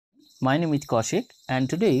My name is Kaushik and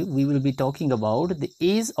today we will be talking about the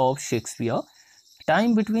age of Shakespeare,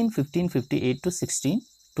 time between 1558 to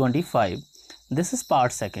 1625. This is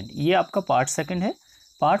part second. ये आपका part second है.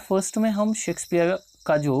 Part first में हम Shakespeare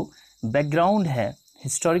का जो background है,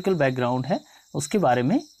 historical background है, उसके बारे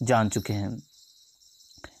में जान चुके हैं.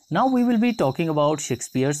 Now we will be talking about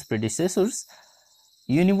Shakespeare's predecessors,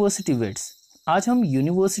 university wits. आज हम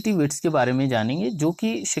यूनिवर्सिटी विट्स के बारे में जानेंगे जो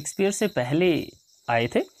कि शेक्सपियर से पहले आए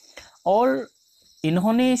थे और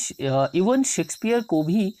इन्होंने इवन शेक्सपियर को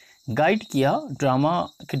भी गाइड किया ड्रामा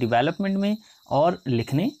के डेवलपमेंट में और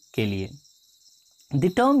लिखने के लिए.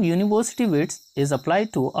 The term university wits is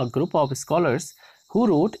applied to a group of scholars who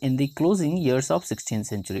wrote in the closing years of 16th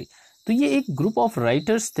century. तो ये एक ग्रुप ऑफ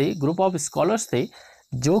राइटर्स थे, ग्रुप ऑफ स्कॉलर्स थे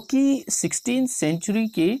जो कि 16th सेंचुरी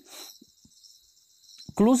के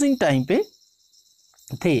क्लोजिंग टाइम पे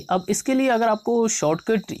थे. अब इसके लिए अगर आपको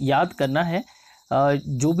शॉर्टकट याद करना है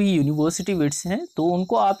जो भी यूनिवर्सिटी विट्स हैं तो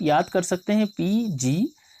उनको आप याद कर सकते हैं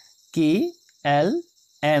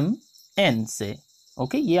PGKLMN से.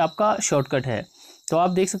 ओके, ये आपका शॉर्टकट है. तो आप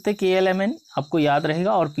देख सकते हैं KLMN आपको याद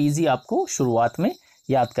रहेगा और PG आपको शुरुआत में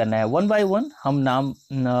याद करना है. वन बाय वन हम नाम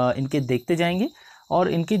इनके देखते जाएंगे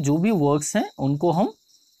और इनके जो भी वर्क्स हैं उनको हम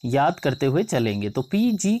याद करते हुए चलेंगे. तो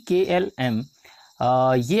PGKLM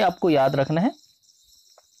ये आपको याद रखना है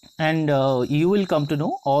and you will come to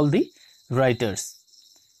know all the writers.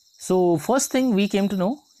 So first thing we came to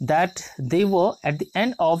know that they were at the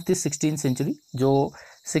end of the 16th century. जो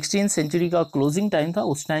 16th century का closing time था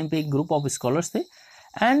उस time पे एक group of scholars थे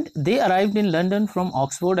and they arrived in London from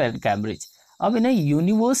Oxford and Cambridge. अब इन्हें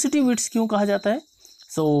university wits क्यों कहा जाता है?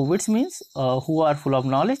 So wits means who are full of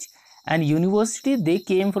knowledge and university they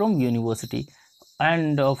came from university.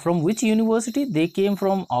 And from which university? They came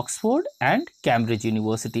from Oxford and Cambridge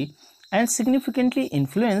University and significantly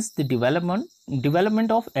influenced the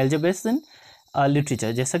development of Elizabethan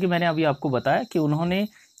literature. जैसा कि मैंने अभी आपको बताया कि उन्होंने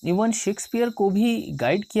even Shakespeare को भी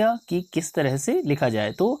गाइड किया कि किस तरह से लिखा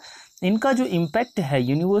जाए. तो इनका जो इम्पैक्ट है,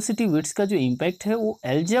 यूनिवर्सिटी विट्स का जो इम्पैक्ट है वो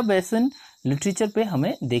एलिजाबेथन लिटरेचर पे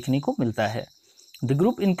हमें देखने को मिलता है. द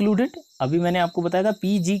ग्रुप इंक्लूडेड, अभी मैंने आपको बताया था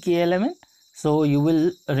PGKLMN. So you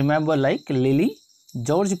will remember like lily,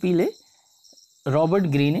 George पीले, Robert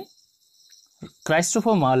Greene,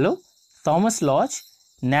 क्राइस्टोफर Marlowe, Thomas launch,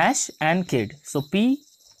 Nash and kid. So P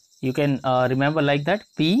you can remember like that,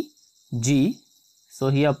 PG. So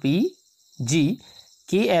here PG,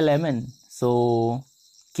 KLMN. So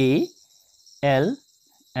KL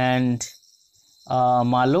and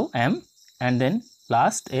Marlowe M, and then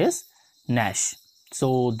last is Nash.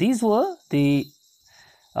 So these were the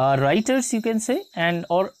writers you can say and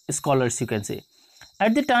or scholars you can say.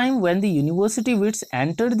 At the time when the university wits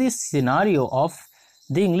entered the scenario of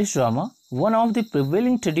the English drama, one of the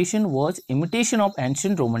prevailing tradition was imitation of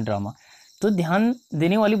ancient Roman drama. तो ध्यान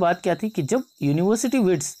देने वाली बात क्या थी कि जब university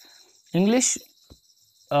wits English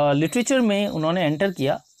literature में उन्होंने एंटर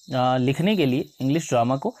किया लिखने के लिए इंग्लिश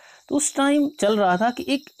ड्रामा को, तो उस टाइम चल रहा था कि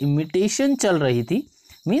एक इमिटेशन चल रही थी.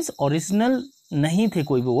 मीन्स ओरिजिनल नहीं थे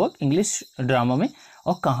कोई भी वर्क इंग्लिश ड्रामा में.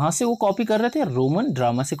 और कहाँ से वो कॉपी कर रहे थे? रोमन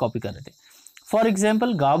ड्रामा से कॉपी कर रहे थे. फॉर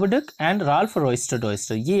एग्जाम्पल गार्बडक एंड राल्फ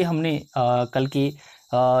रॉयस्टर, ये हमने कल के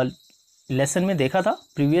लेसन में देखा था,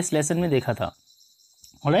 प्रीवियस लेसन में देखा था.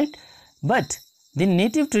 Alright, but the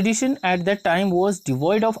native tradition at that time was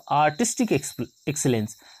devoid of artistic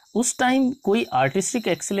excellence. उस टाइम कोई आर्टिस्टिक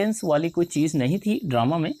एक्सीलेंस वाली कोई चीज़ नहीं थी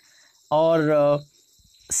ड्रामा में. और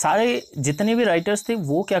सारे जितने भी राइटर्स थे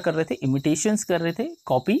वो क्या कर रहे थे? इमिटेशंस कर रहे थे,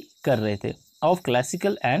 कॉपी कर रहे थे of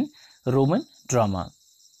classical and Roman drama.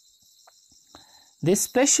 The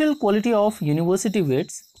special quality of university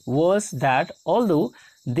wits was that although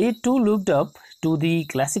they too looked up to the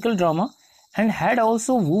classical drama and had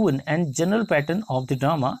also woven and general pattern of the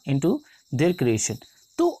drama into their creation.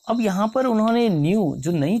 तो अब यहाँ पर उन्होंने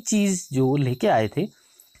जो नई चीज़ जो लेके आए थे,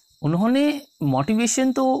 उन्होंने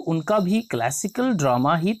मोटिवेशन तो उनका भी क्लासिकल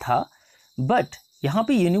ड्रामा ही था, बट यहाँ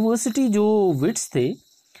पे यूनिवर्सिटी जो विट्स थे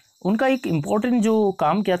उनका एक इम्पॉर्टेंट जो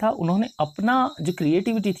काम क्या था, उन्होंने अपना जो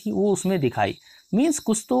क्रिएटिविटी थी वो उसमें दिखाई. मीन्स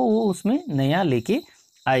कुछ तो वो उसमें नया लेके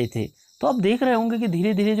आए थे. तो आप देख रहे होंगे कि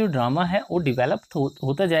धीरे धीरे जो ड्रामा है वो डेवलप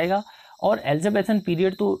होता जाएगा. और एलिजाबेथन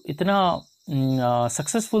पीरियड तो इतना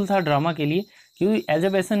सक्सेसफुल था ड्रामा के लिए क्योंकि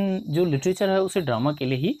एलिजाबेथन जो लिटरेचर है उसे ड्रामा के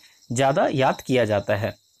लिए ही ज़्यादा याद किया जाता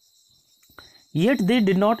है. Yet they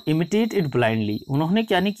did not imitate it blindly. उन्होंने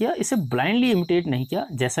क्या नहीं किया? इसे ब्लाइंडली इमिटेट नहीं किया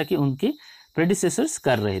जैसा कि उनके प्रेडिसेसर्स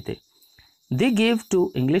कर रहे थे. They gave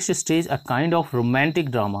to English stage a kind of romantic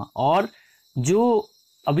drama. और जो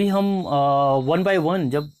अभी हम वन बाय वन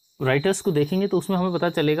जब राइटर्स को देखेंगे तो उसमें हमें पता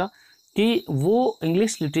चलेगा कि वो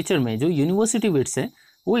इंग्लिश लिटरेचर में जो यूनिवर्सिटी विट्स हैं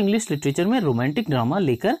वो इंग्लिश लिटरेचर में रोमांटिक ड्रामा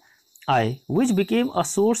लेकर आए, which became a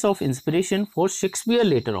source of inspiration for Shakespeare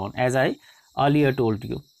later on, as I earlier told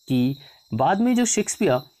you, कि बाद में जो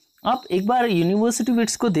शेक्सपियर, आप एक बार यूनिवर्सिटी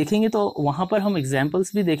विट्स को देखेंगे तो वहाँ पर हम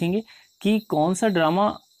एग्जाम्पल्स भी देखेंगे कि कौन सा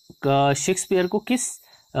ड्रामा शेक्सपियर को किस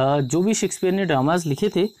जो भी शेक्सपियर ने ड्रामाज लिखे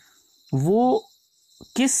थे वो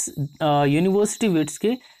किस यूनिवर्सिटी विट्स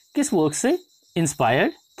के किस वर्क से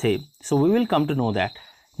इंस्पायर्ड थे. So we will come to know that.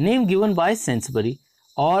 Name given by Sainsbury,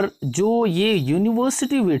 और जो ये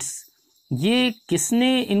यूनिवर्सिटी विट्स, ये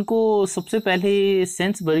किसने इनको सबसे पहले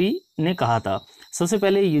सेंसबरी ने कहा था, सबसे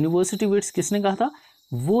पहले यूनिवर्सिटी विट्स किसने कहा था,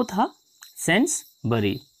 वो था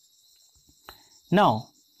Sainsbury. Now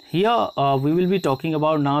here we will be talking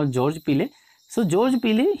about now George पीले. सो जॉर्ज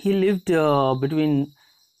पीले, ही lived between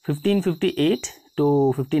 1558 to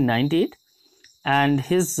 1598 and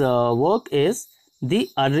his work is The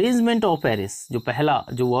Arrangement of Paris. जो पहला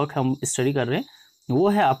जो वर्क हम स्टडी कर रहे हैं वो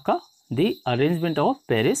है आपका The Arrangement of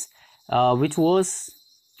Paris, which was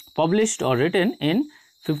published or written in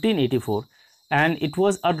 1584, and it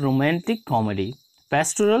was a romantic comedy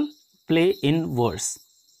pastoral play in verse,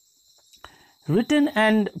 written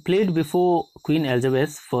and played before Queen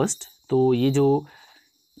Elizabeth I. तो ये जो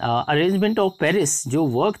अरेंजमेंट ऑफ पेरिस जो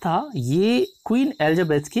वर्क था ये queen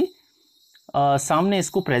Elizabeth के सामने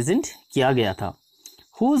इसको present किया गया था.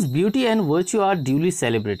 Whose beauty and virtue are duly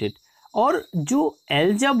celebrated. और जो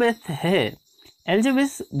एलिजाबेथ है,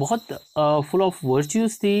 एलिजाबेथ बहुत फुल ऑफ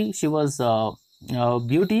वर्च्यूज थी. She was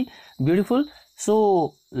beautiful. So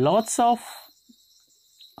lots of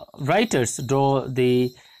writers draw the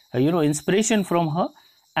inspiration from her,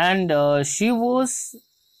 and she was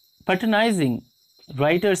patronising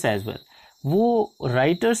writers as well. वो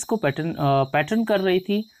writers को pattern कर रही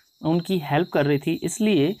थी, उनकी हेल्प कर रही थी.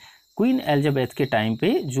 इसलिए क्वीन एलिजाबेथ के टाइम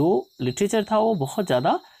पे जो लिटरेचर था वो बहुत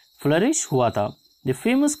ज़्यादा फ्लरिश हुआ था. The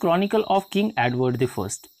famous Chronicle of king Edward the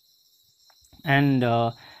first, and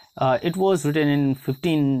it was written in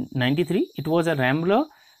 1593. It was a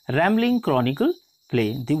rambling Chronicle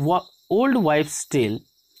play. The old wives tell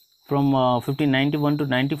from 1591 to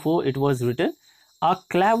 94 it was written, a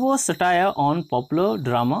clever satire on popular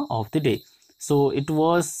drama of the day. So it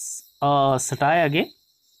was a satire again,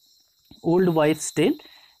 Old Wives' Tale,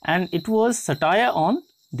 and it was satire on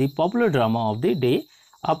the popular drama of the day,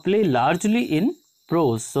 a play largely in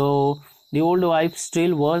prose. So the Old Wives'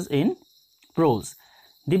 Tale was in prose.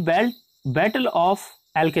 The Battle of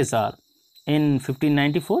Alcazar in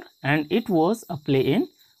 1594, and it was a play in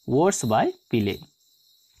verse by Pile.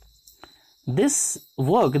 This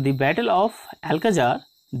work, The Battle of Alcazar,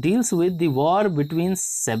 deals with the war between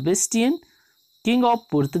Sebastian, king of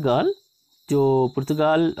Portugal, जो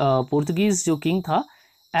पोर्तुगीज जो king था,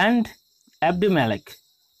 and Abdelmalek,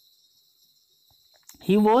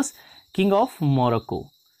 he was king of Morocco.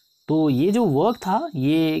 तो ये जो work था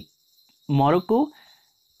ये Morocco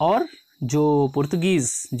और जो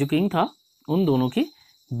पोर्तुगीज जो किंग था उन दोनों के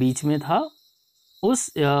बीच में था.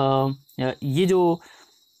 उस ये जो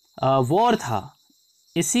वॉर था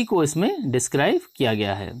इसी को इसमें डिस्क्राइब किया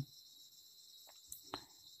गया है.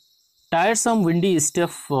 टायरसम windy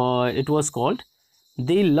stuff it was called.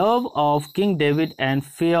 The love of king David and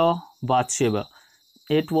fair बाथशेबा.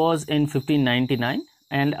 It was in 1599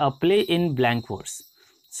 and a play in blank verse.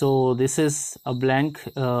 So this is a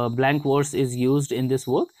blank verse is used in this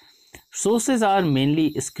work. Sources are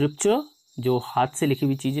mainly scripture, जो हाथ से लिखी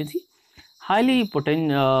हुई चीज़ें थी. highly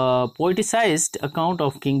poeticized account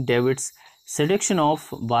of King David's seduction of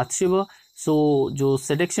Bathsheba. So जो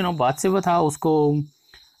seduction of Bathsheba था उसको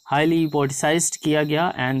highly poeticized किया गया,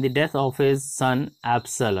 and the death of his son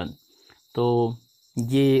Absalom. तो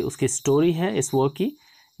ये उसकी स्टोरी है इस वर्क की.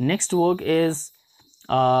 Next work is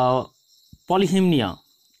Polyhymnia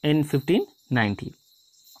in 1590.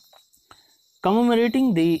 Commemorating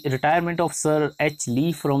the retirement of Sir H.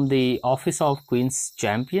 Lee from the office of Queen's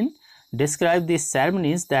Champion, describe the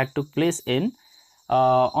ceremonies that took place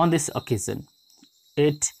on this occasion.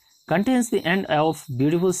 It contains the end of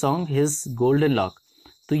beautiful song His Golden Lock.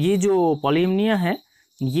 तो ये जो पॉलीहिम्निया है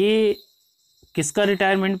ये किसका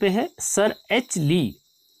retirement पे है? Sir H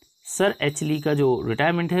ली का जो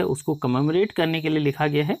रिटायरमेंट है उसको कमेमोरेट करने के लिए लिखा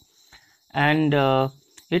गया है. And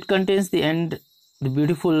it contains the end the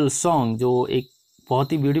beautiful song. जो एक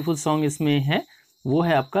बहुत ही ब्यूटीफुल सॉन्ग इसमें है वो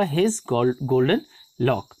है आपका his golden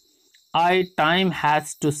lock. I time has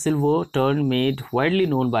to silver turn made widely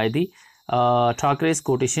known by the Thackeray's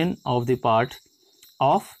quotation of the part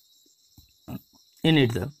of in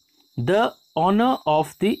it the honor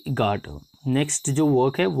of the garter. Next जो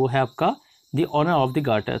work है वो है आपका the honor of the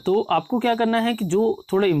garter. तो आपको क्या करना है कि जो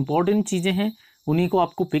थोड़े इम्पोर्टेंट चीज़ें हैं उन्हीं को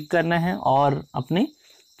आपको पिक करना है और अपने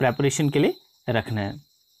प्रेपरेशन के लिए रखना है।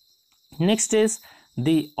 Next is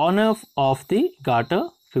the honour of the girder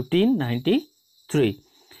 1593,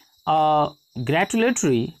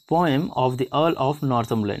 ग्रेटुलेटरी poem of the earl of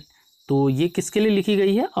Northumberland. तो ये किसके लिए लिखी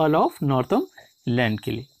गई है? अर्ल ऑफ नॉर्थम्बरलैंड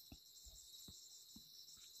के लिए।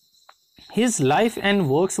 His life and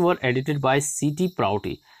works were edited by C.T.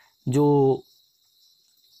 Prouty। जो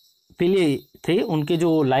पहले थे उनके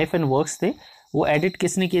जो लाइफ एंड वर्क्स थे वो एडिट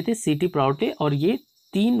किसने किए थे? C.T. Prouty, और ये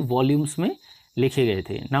 3 वॉल्यूम्स में लिखे गए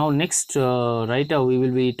थे। Now next writer we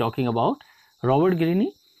will be talking about Robert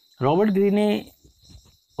greeny. Robert greeny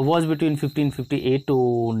was between 1558 to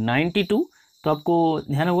 92। तो आपको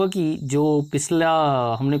ध्यान होगा कि जो पिछला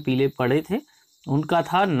हमने पीले पढ़े थे उनका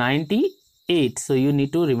था 98, so you need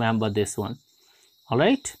to remember this one. All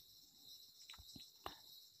right,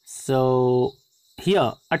 so here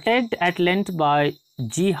attacked at length by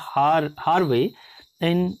G. Harvey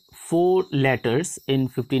in 4 letters in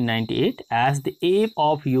 1598 as the ape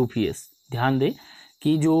of UPS। ध्यान दें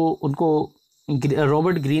कि जो उनको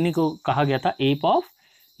रॉबर्ट ग्रीनी को कहा गया था app of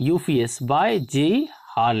UPS bye G.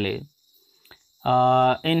 Harley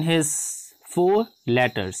in his 4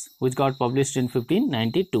 letters which got published in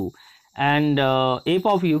 1592, and ape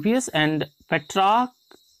of UPS and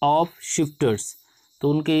Petrarch of Shifters। तो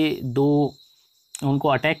उनको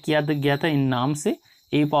अटैक किया गया था इन नाम से,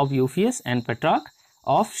 app of UPS and Petrarch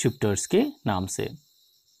of shifters के नाम से।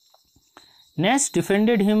 Next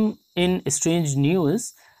defended him in strange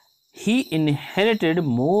news, he inherited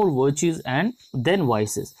more virtues and then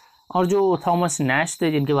vices. और जो थॉमस नैश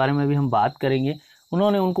थे जिनके बारे में अभी हम बात करेंगे,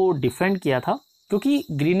 उन्होंने उनको डिफेंड किया था, क्योंकि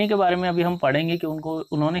ग्रीनी के बारे में अभी हम पढ़ेंगे कि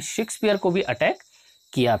उन्होंने शेक्सपियर को भी अटैक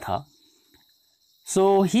किया था।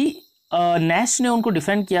 सो ही नैश ने उनको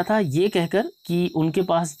डिफेंड किया था ये कहकर कि उनके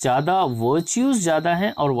पास ज़्यादा वर्च्यूज ज़्यादा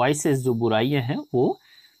हैं और वाइसेस जो बुराइयां हैं वो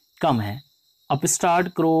कम हैं। Upstart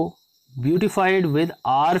crow beautified with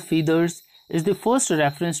are feathers is the first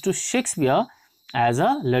reference to Shakespeare as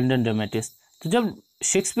a London dramatist. तो जब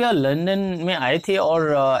शेक्सपियर लंदन में आए थे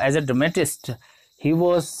और as a dramatist he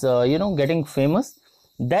was getting famous,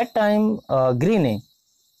 that time greeny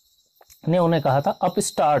ने उन्हें कहा था अप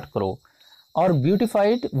स्टार्ट करो और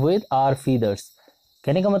ब्यूटिफाइड विद आर फीदर्स।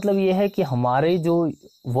 कहने का मतलब ये है कि हमारे जो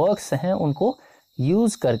वर्क्स हैं उनको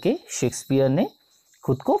यूज करके शेक्सपियर ने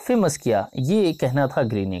खुद को फेमस किया, ये कहना था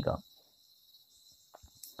ग्रीनी का।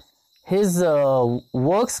 His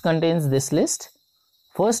works contains this list.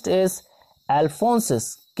 First is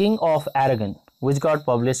Alphonsus, King of Aragon, which got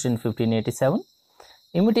published in 1587.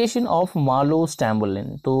 Imitation of Marlowe's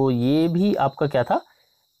टैम्बरलिन। तो ये भी आपका क्या था?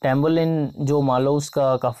 टैम्बरलिन, जो मार्लोस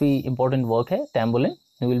का काफ़ी इंपॉर्टेंट वर्क है टैम्बरलिन,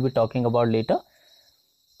 we will be talking about later.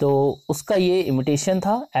 तो उसका ये इमिटेशन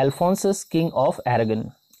था Alphonsus king of एरागन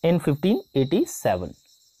in 1587।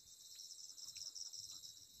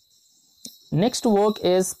 Next work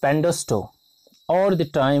is पेंडस्टो और द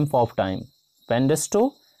ट्रायम्फ ऑफ टाइम। पेंडस्टो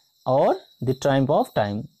और the Triumph of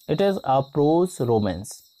time, it is a pros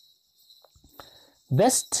romance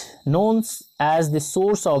best known as the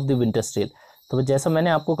source of the winters tell. तो जैसा मैंने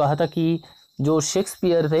आपको कहा था कि जो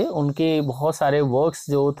शेक्सपियर थे उनके बहुत सारे वर्क्स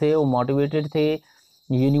जो थे वो मोटिवेटेड थे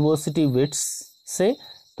यूनिवर्सिटी विट्स से।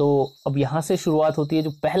 तो अब यहाँ से शुरुआत होती है।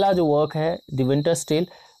 जो पहला जो वर्क है द विंटर्स टेल,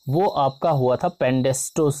 वो आपका हुआ था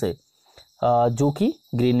पेंडेस्टो से, जो कि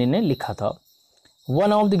ग्रीनी ने लिखा था।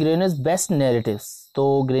 One of the Greene's best narratives.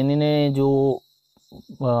 तो ग्रीनी ने जो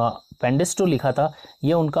पेंडेस्टो लिखा था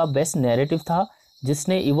ये उनका बेस्ट नैरेटिव था,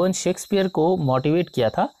 जिसने इवन शेक्सपियर को मोटिवेट किया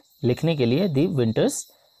था लिखने के लिए the winters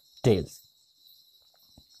tales.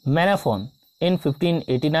 मैनाफोन in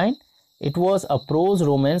 1589, it was a pros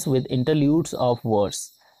romance with interludes of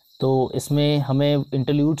verse. तो इसमें हमें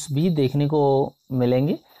इंटरल्यूड्स भी देखने को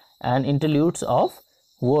मिलेंगे and interludes of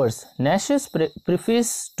verse. नैश's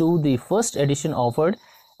preface to the first edition offered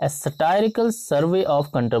a satirical survey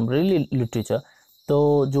of contemporary literature।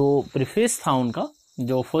 तो जो प्रीफेस था उनका,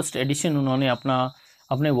 जो फर्स्ट एडिशन उन्होंने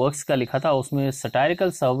अपने वर्क्स का लिखा था, उसमें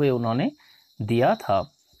सटायरिकल सर्वे उन्होंने दिया था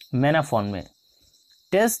मैनाफोन में।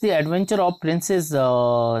 Test the adventure of princess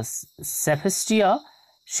सेफेस्टिया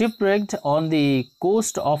शिपरेक्ड on the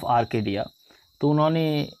coast of Arcadia. तो उन्होंने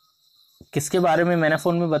किसके बारे में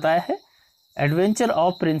मैनाफोन में बताया है? एडवेंचर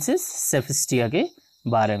ऑफ प्रिंसेस सेफेस्टिया के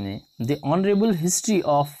बारे में। The honourable history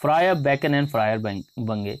of fryer bacon and fryer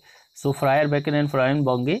बंगे। सो फ्रायर बैकन एंड फ्रायर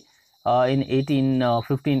बंगे in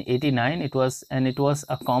 1589 it was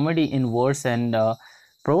a comedy in verse and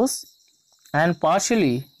prose, and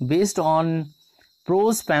partially based on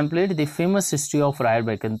prose pamphlet the famous history of Friar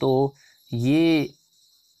Bacon। तो ये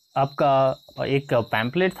आपका एक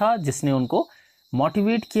pamphlet था जिसने उनको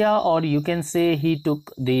motivate किया, और you can say he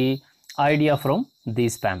took the idea from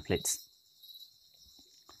these pamphlets.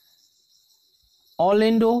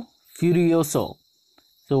 Orlando Furioso.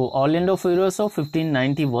 So Orlando Furioso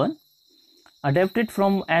 1591, adapted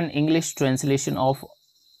from an English translation of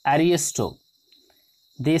Ariosto,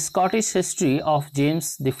 the Scottish history of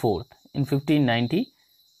James IV in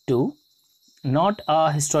 1592. Not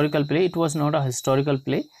a historical play, it was not a historical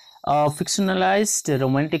play, a fictionalized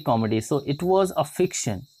romantic comedy. So it was a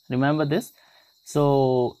fiction, remember this.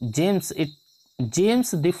 So James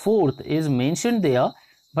the Fourth is mentioned there,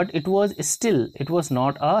 but it was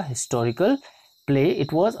not a historical play,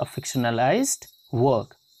 it was a fictionalized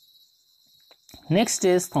work. Next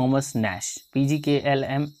is Thomas Nash,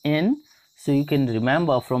 PGKLMN. So you can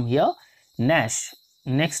remember from here Nash.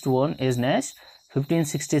 Next one is Nash,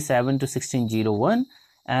 1567 to 1601,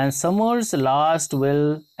 and Summer's Last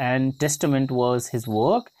Will and Testament was his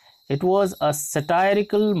work. It was a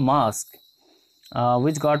satirical masque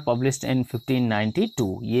which got published in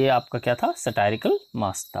 1592. ये आपका क्या था? Satirical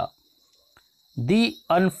masque था. The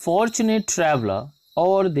Unfortunate Traveler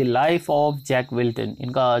और The Life of Jack Wilton,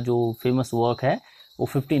 इनका जो famous work है वो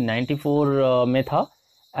 1594 में था.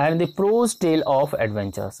 And The Prose Tale of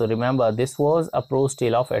Adventure. So remember, this was a prose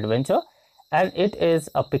tale of adventure, and it is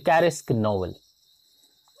a picaresque novel.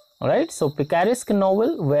 Alright, so picaresque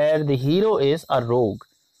novel where the hero is a rogue,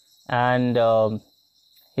 and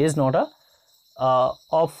he is not a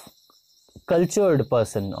of cultured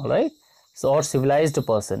person, alright, so or civilized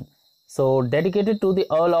person. So dedicated to the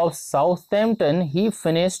Earl of Southampton, he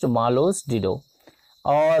finished Marlowe's Dido.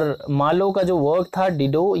 और Marlowe का जो work था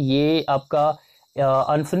डिडो, ये आपका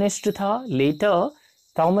unfinished था. Letter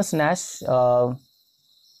Thomas Nash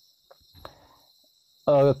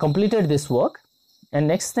completed this work. And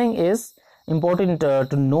next thing is important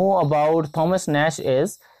to know about Thomas Nash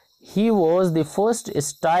is he was the first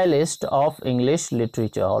stylist of English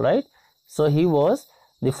literature. All right, so he was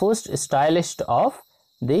the first stylist of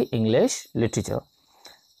the English literature.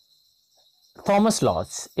 Thomas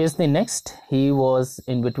Lodge is the next. He was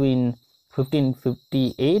in between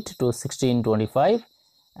 1558 to 1625,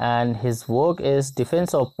 and his work is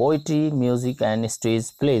Defense of Poetry, Music and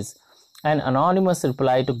Stage Plays, an anonymous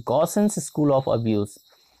reply to Gosson's School of Abuse.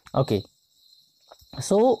 Okay,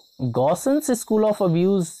 so Gosson's School of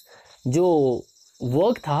Abuse जो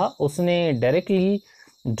work था उसने directly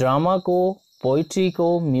drama को, poetry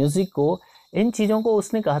को, music को, इन चीज़ों को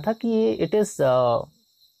उसने कहा था कि ये it is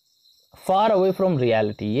far away from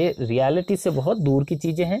reality, ये रियलिटी से बहुत दूर की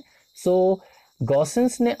चीज़ें हैं. सो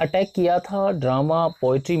गॉसन्स ने अटैक किया था ड्रामा,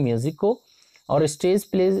 पोइट्री, म्यूजिक को और स्टेज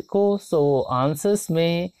प्ले को. सो आंसर्स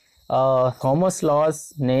में थॉमस लॉज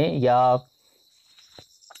ने या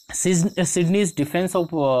सिडनीज डिफेंस ऑफ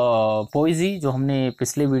पोइजी जो हमने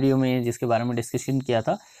पिछले वीडियो में जिसके बारे में डिस्कशन किया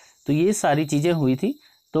था, तो ये सारी चीज़ें हुई थी.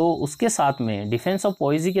 तो उसके साथ में डिफेंस ऑफ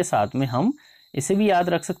पोइजी के साथ में हम इसे भी याद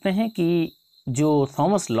रख सकते हैं कि जो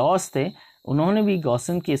थॉमस लॉज थे उन्होंने भी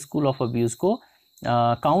गॉसन के स्कूल ऑफ अब्यूज़ को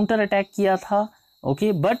काउंटर अटैक किया था.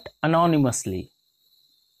 ओके, बट अनोनिमसली,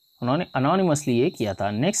 उन्होंने अनोनिमसली ये किया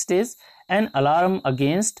था. Next is an alarm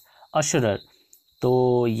against अशरर.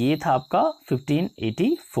 तो ये था आपका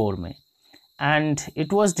 1584 में, and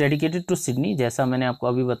it was dedicated to Sydney. जैसा मैंने आपको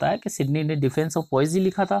अभी बताया कि सिडनी ने डिफेंस ऑफ पोइजी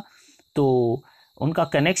लिखा था, तो उनका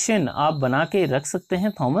कनेक्शन आप बना के रख सकते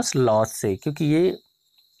हैं थॉमस लॉज से, क्योंकि ये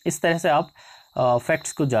इस तरह से आप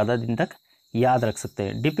फैक्ट्स को ज़्यादा दिन तक याद रख सकते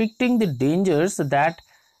हैं. Depicting the dangers that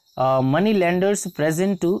money lenders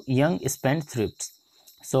present to young स्पेंडथ्रिफ्ट्स.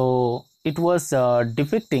 So it was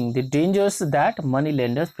depicting the dangers that money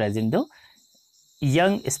lenders present to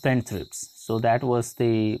young spendthrifts. So that was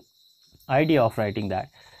the idea of writing that.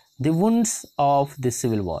 The wounds of the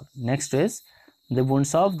Civil War. Next is the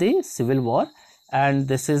wounds of the Civil War,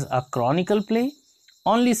 and this is a chronicle play,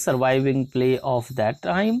 only surviving play of that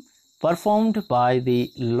time, performed by the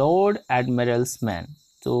Lord Admiral's men.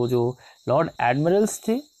 तो जो Lord Admirals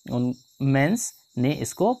थे उन men's ने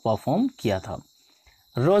इसको perform किया था.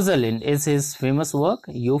 Rosalind is his famous work,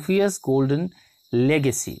 Euphues' Golden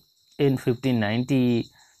Legacy. In 1590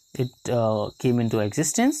 it came into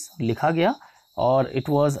existence, लिखा गया, और it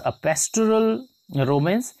was a pastoral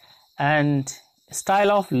romance and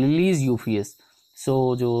style of Lily's Euphues.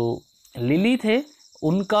 So जो लिली थे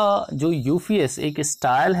उनका जो यूफियस एक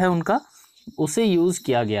स्टाइल है उनका, उसे यूज़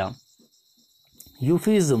किया गया.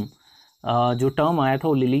 यूफिज्म जो टर्म आया था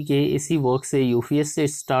वो लिली के इसी वर्क से, यूफियस से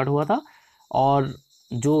स्टार्ट हुआ था, और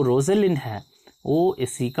जो रोजेलिन है वो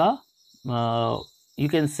इसी का you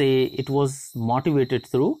can say it was motivated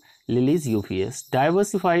through Lily's Euphues,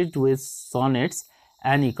 diversified with sonnets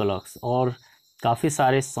and eclogues. और काफ़ी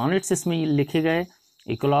सारे sonnets इसमें लिखे गए,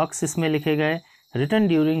 eclogues इसमें लिखे गए, written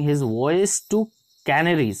during his voyage to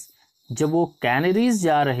कैनरीज, जब वो कैनरीज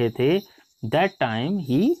जा रहे थे, that time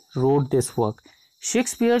he wrote this work.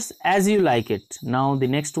 Shakespeare's as you like it. Now the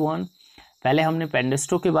next one, पहले हमने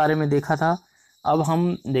पेंडेस्टो के बारे में देखा था, अब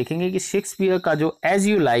हम देखेंगे कि शेक्सपियर का जो एज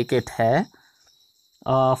यू लाइक इट है,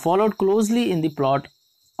 followed closely in the plot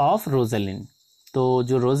of रोजेलिन। तो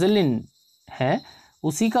जो रोजेलिन है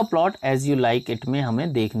उसी का plot as you like it में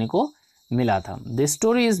हमें देखने को मिला था। The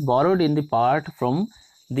story is borrowed in the part from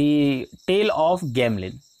the tell of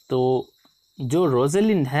Gamlin. तो जो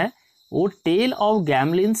रोजेलिन है वो टेल ऑफ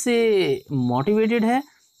गैमलिन से मोटिवेटेड है,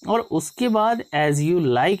 और उसके बाद as you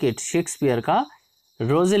like it Shakespeare का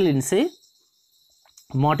रोजेलिन से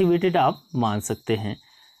मोटिवेटेड आप मान सकते हैं।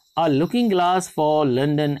 अ looking glass for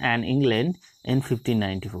London and England in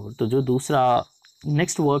 1594। तो जो दूसरा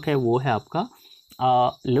नेक्स्ट वर्क है वो है आपका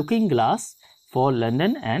looking glass for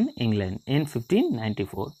London and England in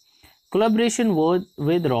 1594। Collaboration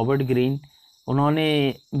with Robert Greene.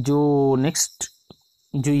 उन्होंने जो नेक्स्ट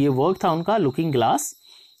जो ये वर्क था उनका लुकिंग ग्लास,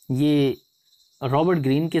 ये रॉबर्ट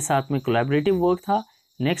ग्रीन के साथ में कोलैबोरेटिव वर्क था।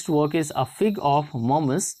 Next work is a fig of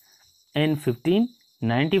momos in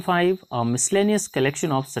 1595, a miscellaneous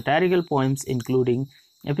collection of satirical poems including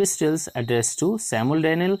epistles addressed to Samuel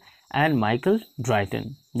Daniel and Michael Drayton,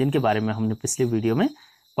 जिनके बारे में हमने पिछले वीडियो में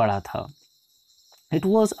पढ़ा था। It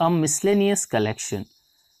was a miscellaneous collection,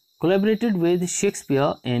 collaborated with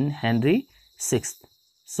Shakespeare in Henry VI.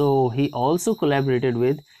 So he also collaborated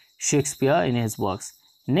with Shakespeare in his works.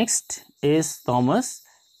 Next is Thomas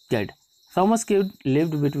Kidd. Thomas Kidd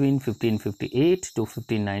lived between 1558 to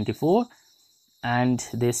 1594, and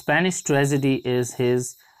the Spanish tragedy is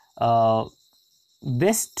his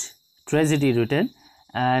best tragedy written,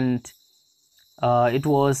 and it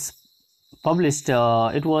was published,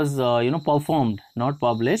 it was performed, not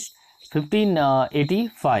published,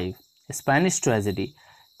 1585, Spanish tragedy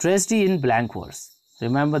in blank verse.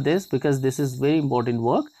 Remember this because this is very important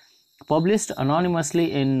work, published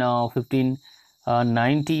anonymously in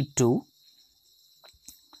 1592.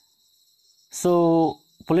 So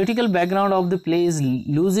political background of the play is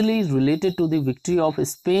loosely related to the victory of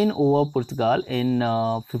Spain over Portugal in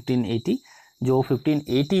 1580. जो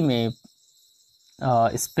 1580 में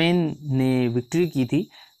Spain ने victory की थी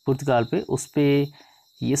पुर्तगाल पे, उस पे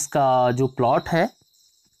इसका जो प्लॉट है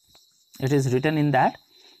it is written in that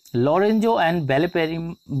Lorenzo and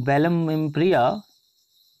Balimperia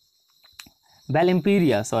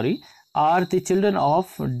are the children of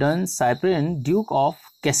Don Cyprian, Duke of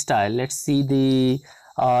Castile. Let's see the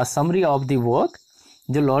summary of the work.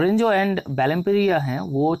 जो Lorenzo and Balimperia हैं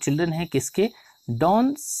वो children हैं किसके?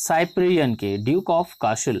 Don Cyprian के, Duke of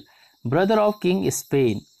Castile, brother of King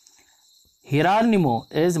Spain. Hieronymo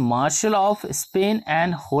is Marshal of Spain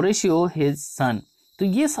and Horatio his son. तो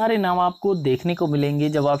ये सारे नाम आपको देखने को मिलेंगे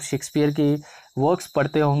जब आप शेक्सपियर के वर्क्स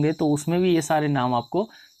पढ़ते होंगे, तो उसमें भी ये सारे नाम आपको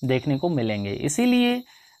देखने को मिलेंगे। इसीलिए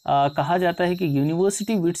कहा जाता है कि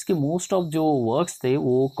यूनिवर्सिटी विट्स के मोस्ट ऑफ जो वर्क्स थे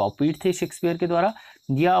वो कॉपीड थे शेक्सपियर के द्वारा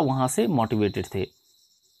या वहाँ से मोटिवेटेड थे।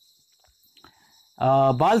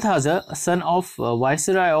 बाल्थाजर son of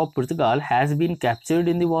viceroy of Portugal has been captured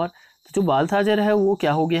in the war. तो जो बाल्थाजर है वो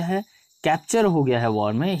क्या हो गया है? कैप्चर हो गया है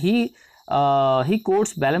वॉर में। ही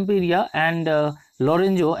courts बैलम्पेरिया and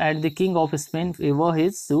Lorenzo and the king of Spain favor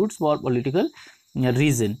his suits for political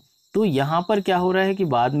reason. तो यहाँ पर क्या हो रहा है कि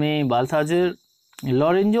बाद में बाल्थाजर,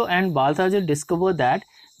 Lorenzo and Balthazar discover that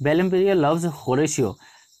Balimperia loves Horatio.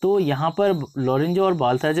 तो यहाँ पर Lorenzo और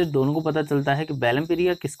बाल्थाजर दोनों को पता चलता है कि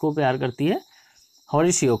Balimperia किसको प्यार करती है?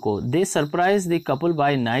 Horatio को. They surprise the couple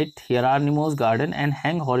by night Hieronymo's garden and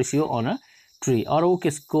hang Horatio on a tree. और वो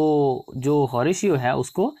किसको, जो Horatio है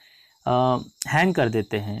उसको हैंग कर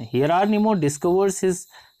देते हैं। हियरानिमो डिस्कवर्स हिज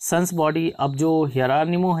सन्स बॉडी। अब जो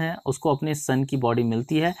हियरानिमो है उसको अपने सन की बॉडी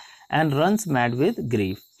मिलती है and runs mad with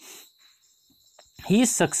grief. He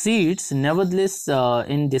succeeds nevertheless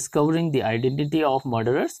in discovering the identity of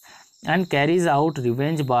murderers and carries out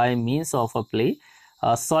revenge bye means of a play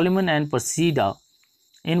Solomon and पर्सीडा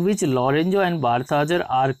in which Lorenzo and बाल्थाजर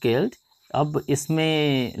are killed. अब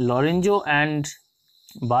इसमें Lorenzo and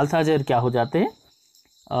बाल्थाजर क्या हो जाते हैं?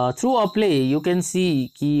 Through a play you can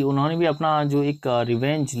see कि उन्होंने भी अपना जो एक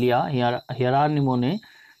रिवेंज लिया हियरानिमो ने,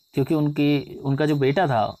 क्योंकि उनका जो बेटा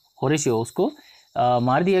था होरेशियो उसको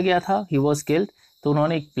मार दिया गया था, ही वॉज किल्ड। तो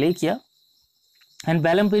उन्होंने एक प्ले किया एंड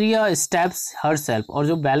बैलम्पेरिया स्टैब्स हर सेल्फ, और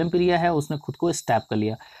जो बैलम्पेरिया है उसने खुद को स्टैब कर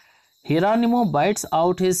लिया। हियरानिमो बाइट्स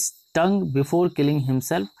आउट हिज टंग बिफोर किलिंग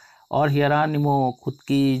हिमसेल्फ, और हियरानिमो खुद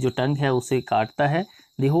की जो टंग है उसे काटता है।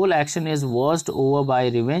 The whole action is watched over by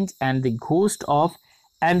revenge and the ghost of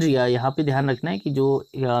Andrea. यहाँ पे ध्यान रखना है कि जो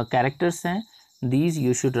कैरेक्टर्स हैं these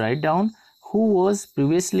you should write down. who was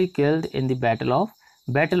previously killed in the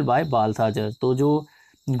battle by Balthazar। तो जो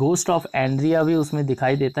घोस्ट ऑफ एंड्रिया भी उसमें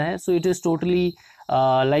दिखाई देता है। So it is totally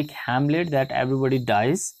like Hamlet that everybody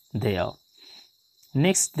dies there.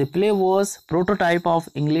 Next, the play was prototype of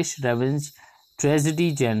English revenge tragedy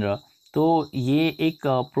Jenner. तो ये एक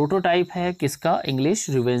प्रोटोटाइप है किसका? इंग्लिश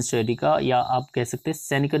रिवेंज ट्रेजिडी का, या आप कह सकते हैं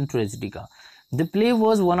सेनिकन ट्रेजिडी का। The play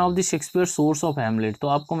was one of the Shakespeare source of Hamlet. तो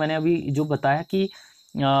आपको मैंने अभी जो बताया कि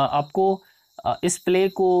आपको इस प्ले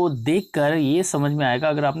को देखकर ये समझ में आएगा,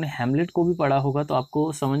 अगर आपने हैमलेट को भी पढ़ा होगा तो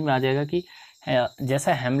आपको समझ में आ जाएगा कि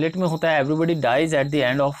जैसा हैमलेट में होता है everybody dies at the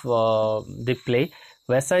end of the play,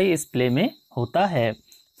 वैसा ही इस प्ले में होता है।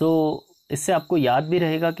 तो इससे आपको याद भी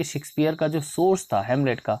रहेगा कि शेक्सपियर का जो सोर्स था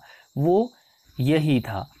हैमलेट का वो यही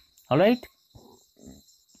था। Alright,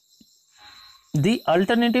 the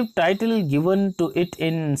alternative title given to it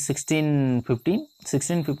in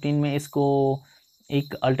 1615 में इसको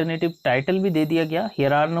एक अल्टरनेटिव टाइटल भी दे दिया गया,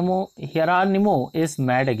 हियरानिमो इज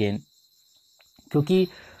मैड अगेन, क्योंकि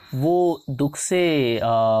वो दुख से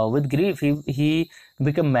with grief he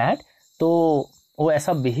become mad, तो वो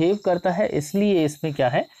ऐसा बिहेव करता है, इसलिए इसमें क्या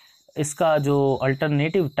है, इसका जो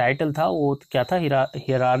अल्टरनेटिव टाइटल था वो क्या था?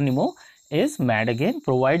 हियरानिमो is mad again,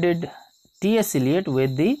 provided T.S. Eliot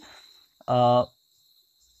with the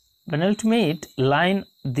penultimate line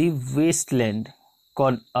the wasteland।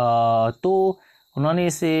 तो उन्होंने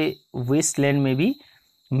इसे वेस्टलैंड में भी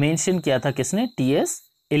मेंशन किया था, किसने? T.S.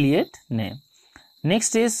 Eliot ने।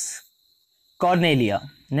 Next is Cornelia.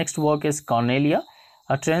 Next work is Cornelia,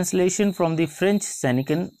 a translation from the French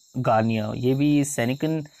सेनिकन Garnier. ये भी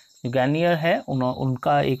सेनिकन गार्नियर है,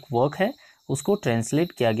 उनका एक वर्क है, उसको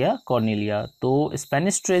ट्रांसलेट किया गया कॉर्नेलिया। तो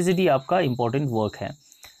स्पेनिश ट्रेजिडी आपका इंपॉर्टेंट वर्क है।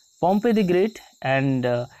 पोम्पे the great and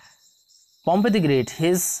पोम्पे the great,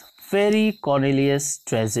 his Pheri Cornelius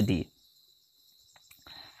tragedy.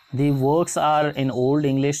 The works are in Old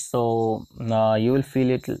English, so you will feel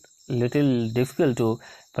it little difficult to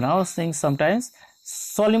pronounce things sometimes.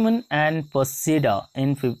 Solomon and Persida in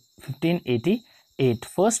 1588,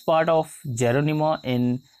 first part of Geronimo in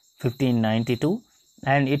 1592,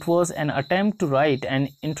 and it was an attempt to write an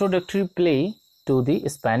introductory play to the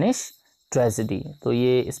Spanish tragedy। तो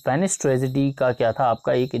ये Spanish tragedy का क्या था?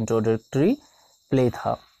 आपका एक introductory play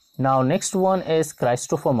था। Now next one is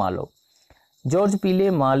Christopher Marlowe। George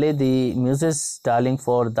Pile Male, the muses darling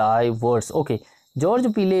for thy words। Okay, George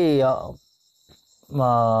Pile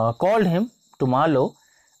called him to Marlowe,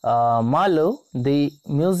 Marlowe, the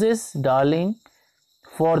muses darling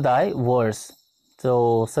for thy words। So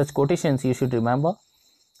such quotations you should remember।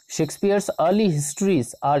 Shakespeare's early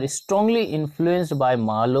histories are strongly influenced by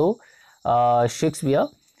Marlowe, Shakespeare,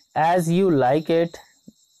 as you like it,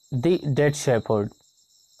 the Dead Shepherd।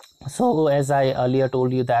 So as I earlier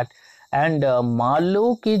told you that, and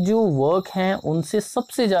Marlowe के जो work हैं उनसे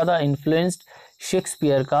सबसे ज़्यादा influenced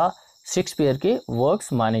Shakespeare के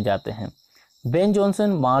works माने जाते हैं। Ben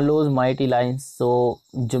Jonson, Marlowe's mighty lines. तो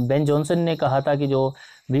जो बेन जॉनसन ने कहा था कि जो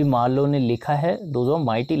भी मार्लो ने लिखा है दो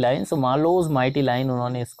माइटी लाइन्स, तो मार्लोज माइटी लाइन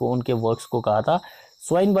उन्होंने इसको उनके वर्क्स को कहा था।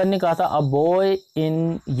 स्वाइनबर्न ने कहा था a boy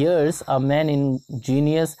in years, a man in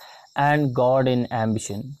genius and God in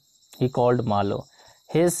ambition, he called Marlowe.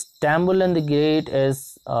 His Tamburlaine the Great is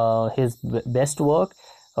his best work,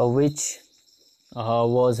 which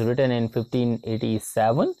was written in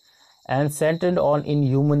 1587 and centered on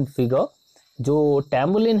inhuman figure। जो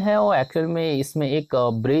Tamburlaine है वो actual में इसमें एक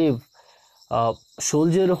brave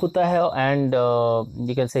soldier होता है, and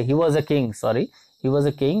you can say he was a king, sorry, he was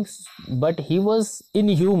a king, but he was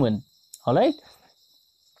inhuman। Alright,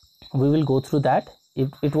 we will go through that.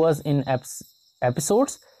 It was in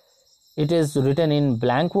episodes। It is written in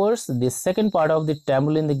blank verse। The second part of the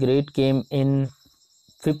Tamburlaine the Great came in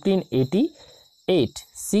 1588,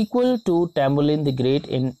 sequel to Tamburlaine the Great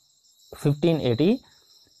in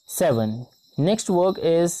 1587। Next work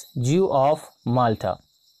is Jew of Malta।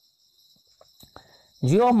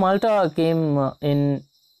 Jew of Malta came in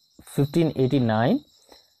 1589।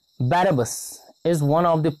 Barabbas is one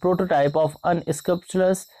of the prototype of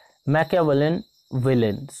unscrupulous Machiavellian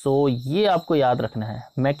villain. सो ये आपको याद रखना है,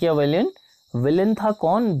 Machiavellian villain था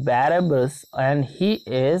कौन? बैरबस, and he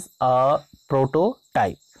is a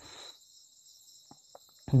prototype.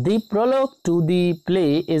 The prologue to the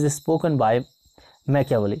play is spoken by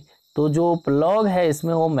Machiavelli. तो जो prologue है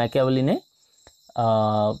इसमें वो मैकियावेली ने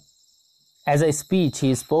as a speech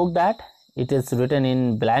he spoke that. It is written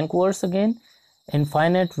in blank words again.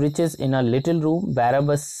 Infinite riches in a little room,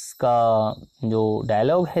 बैरबस का जो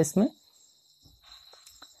dialogue है इसमें।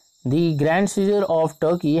 The Grand Caesar of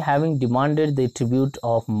Turkey having demanded the tribute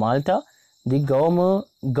of Malta, the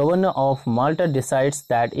governor of Malta decides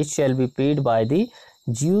that it shall be paid by the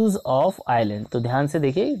Jews of Ireland. तो ध्यान से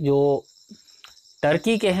देखिए, जो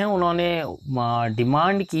Turkey के हैं उन्होंने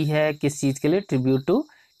डिमांड की है किस चीज़ के लिए,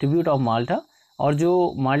 ट्रिब्यूट ऑफ माल्टा, और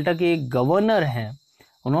जो माल्टा के गवर्नर हैं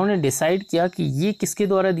उन्होंने डिसाइड किया कि ये किसके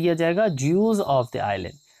द्वारा दिया जाएगा, Jews of the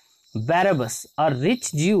island. बैरबस a rich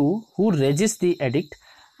ज्यू हु रेजिस्ट द एडिक्ट,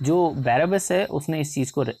 जो बैरबस है उसने इस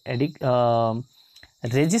चीज़ को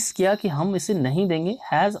रेजिस्ट किया कि हम इसे नहीं देंगे।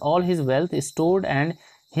 Has all his wealth stored and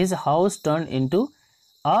his house turn into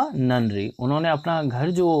a ननरी, उन्होंने अपना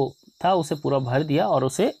घर जो था उसे पूरा भर दिया और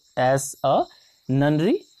उसे एज अ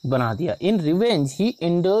ननरी बना दिया। इन revenge he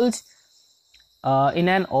indulge in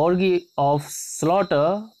an orgy of slaughter,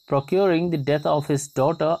 procuring the death of his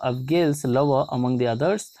daughter Abigail's lover among the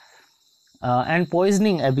others, and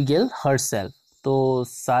poisoning Abigail herself. तो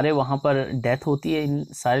सारे वहाँ पर डेथ होती है इन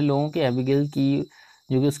सारे लोगों के, एबिगेल की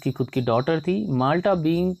जो कि उसकी खुद की डॉटर थी। माल्टा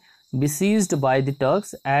being besieged by the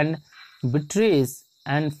Turks and betrays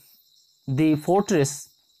and the fortress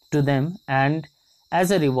to them, and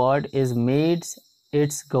as a reward is made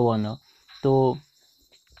its governor. तो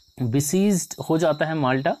बिसीज्ड हो जाता है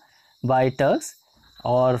माल्टा बाय टर्क्स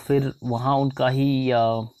और फिर वहाँ उनका ही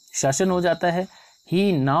शासन हो जाता है।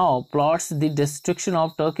 ही now plots the destruction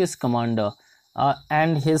of Turkish commander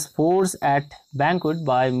and his force at banquet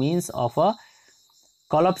bye means of a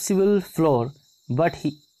collapsible floor, but he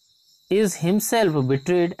is himself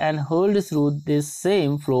betrayed and hurled through this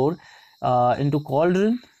same floor into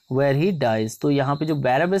cauldron where he dies. तो यहाँ पे जो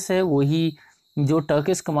बैरबस है वही जो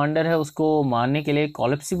Turkish commander है उसको मारने के लिए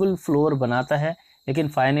कॉलेप्सिबल फ्लोर बनाता है, लेकिन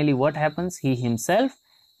finally what happens, he himself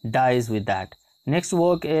dies with that. Next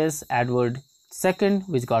work is Edward second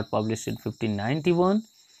which got published in 1591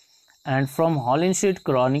 and from हॉलिनशेड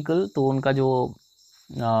Chronicle. तो उनका जो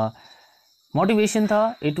मोटिवेशन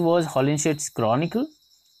था, it was हॉलिनशेड्स Chronicle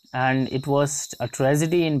and it was a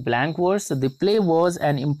tragedy in blank verse. The play was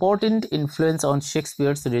an important influence on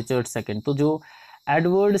Shakespeare's Richard II. तो जो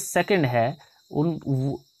Edward second है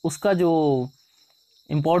उसका जो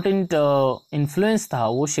important influence था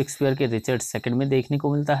वो शेक्सपियर के रिचर्ड सेकंड में देखने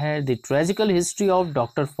को मिलता है। The tragical history of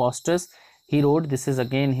doctor fosters he road, this is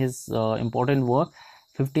again his important work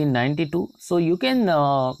 1592. So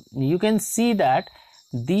you can see that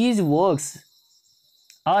these works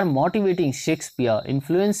are motivating Shakespeare,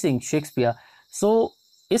 influencing Shakespeare. So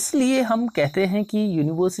इसलिए हम कहते हैं कि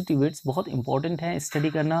यूनिवर्सिटी विट्स बहुत इंपॉर्टेंट है स्टडी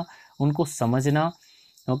करना, उनको समझना।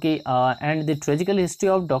 Okay, and the tragical history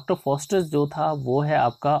of doctor fosters जो था वो है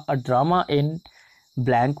आपका a drama in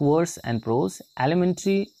blank verse and pros,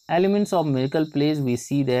 elementary elements of miracle pledge we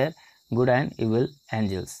C there, good and evil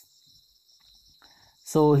angels.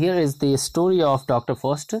 So here is the story of doctor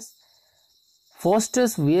fosters.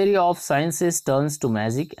 Faustus, weary of sciences, turns to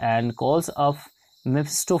magic and calls up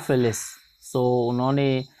Mephistopheles. So उन्होंने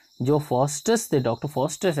जो Faustus थे, doctor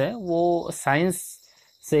Faustus है, वो science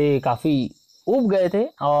से काफ़ी ऊब गए थे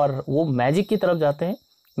और वो मैजिक की तरफ जाते हैं।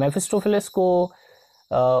 मेफिस्टोफेलेस को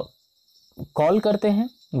कॉल करते हैं,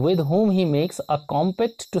 with whom he makes a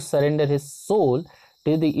compact to surrender his soul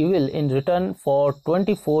to the evil in return for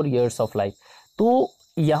 24 years of life. तो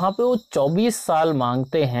यहाँ पे वो 24 साल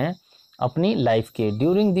मांगते हैं अपनी लाइफ के।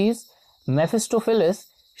 During this मेफिस्टोफेलेस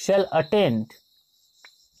shell attend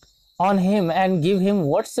on him and give him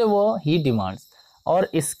whatsoever he demands. और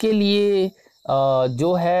इसके लिए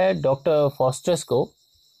जो है डॉक्टर फॉस्टर्स को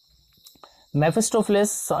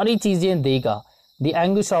मेफिस्टोफेलेस सारी चीज़ें देगा। The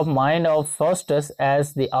anguish of mind of fosters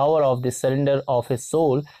as the hour of the surrender of his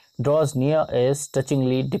soul draws near is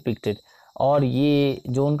टचिंगली depicted. और ये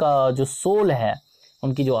जो उनका जो सोल है,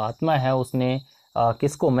 उनकी जो आत्मा है, उसने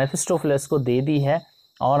किसको, मेफिस्टोफेलेस को दे दी है।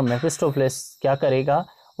 और मेफिस्टोफेलेस क्या करेगा,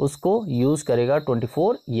 उसको यूज करेगा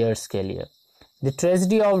 24 ईयर्स के लिए। The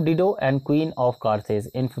tragedy of डिडो and queen of Carthage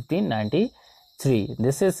in 1593.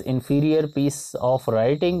 This is inferior piece of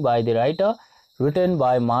writing by the writer, written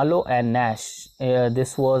by Marlowe and Nash.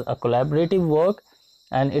 This was a collaborative work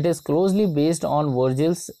and it is closely based on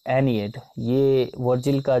Virgil's Aeneid. ये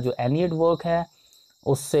Virgil का जो Aeneid work है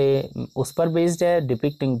उस पर based है,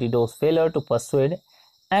 depicting डिडोस failure to persuade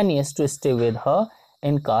एनियस to stay with her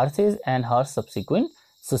in Carthage and her subsequent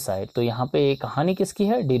suicide. तो यहाँ पे कहानी किसकी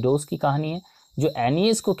है, डिडोस की कहानी है, जो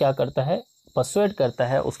एनियस को क्या करता है, परसुएड करता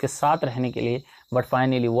है उसके साथ रहने के लिए, but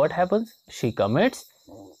finally what happens, she commits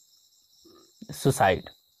suicide.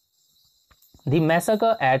 The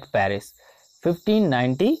massacre eight Paris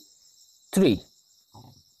 1593.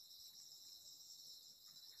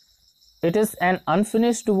 It is an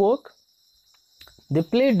unfinished work. The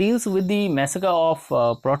play deals with the massacre of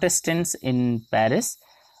Protestants in Paris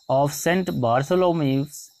of Saint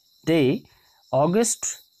Bartholomew's Day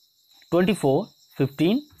August 24,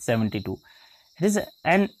 1572. It is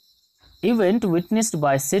an event witnessed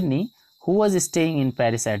by Sidney who was staying in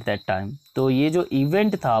Paris at that time. तो ये जो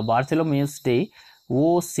event था बार्थोलोमेवस day,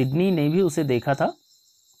 वो Sydney ने भी उसे देखा था,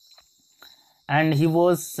 and he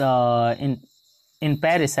was in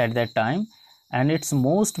Paris at that time. And its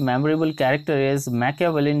most memorable character is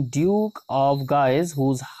Machiavellian Duke of Guise,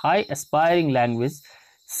 whose high aspiring language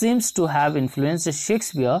seems to have influenced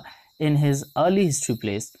Shakespeare in his early history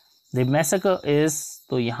plays. The massacre is,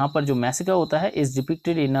 तो यहाँ पर जो massacre होता है is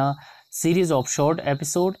depicted in a series of short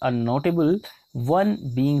episode, a notable one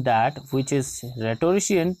being that which is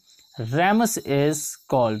rhetorician Ramus is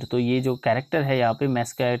called. तो ये जो character है यहाँ पे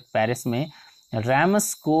massacre at Paris में,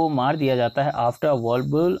 Ramus को मार दिया जाता है after a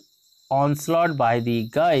verbal onslaught by the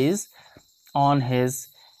Guise on his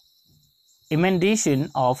emendation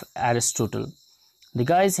of Aristotle. The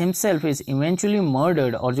Guise himself is eventually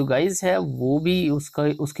murdered, और जो Guise है वो भी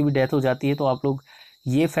उसकी भी डेथ हो जाती है. तो आप लोग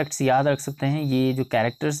ये फैक्ट्स याद रख सकते हैं. ये जो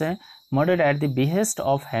कैरेक्टर्स हैं, murdered at the behest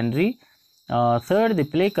of Henry III. The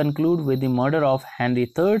play conclude with the murder of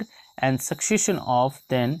Henry III and succession of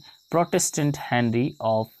then Protestant Henry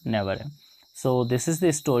of Navarre. So this is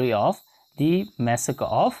the story of the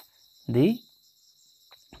massacre of the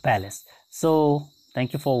palace. So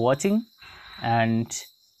thank you for watching, and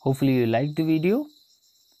hopefully you liked the video.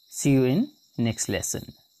 See you in next lesson.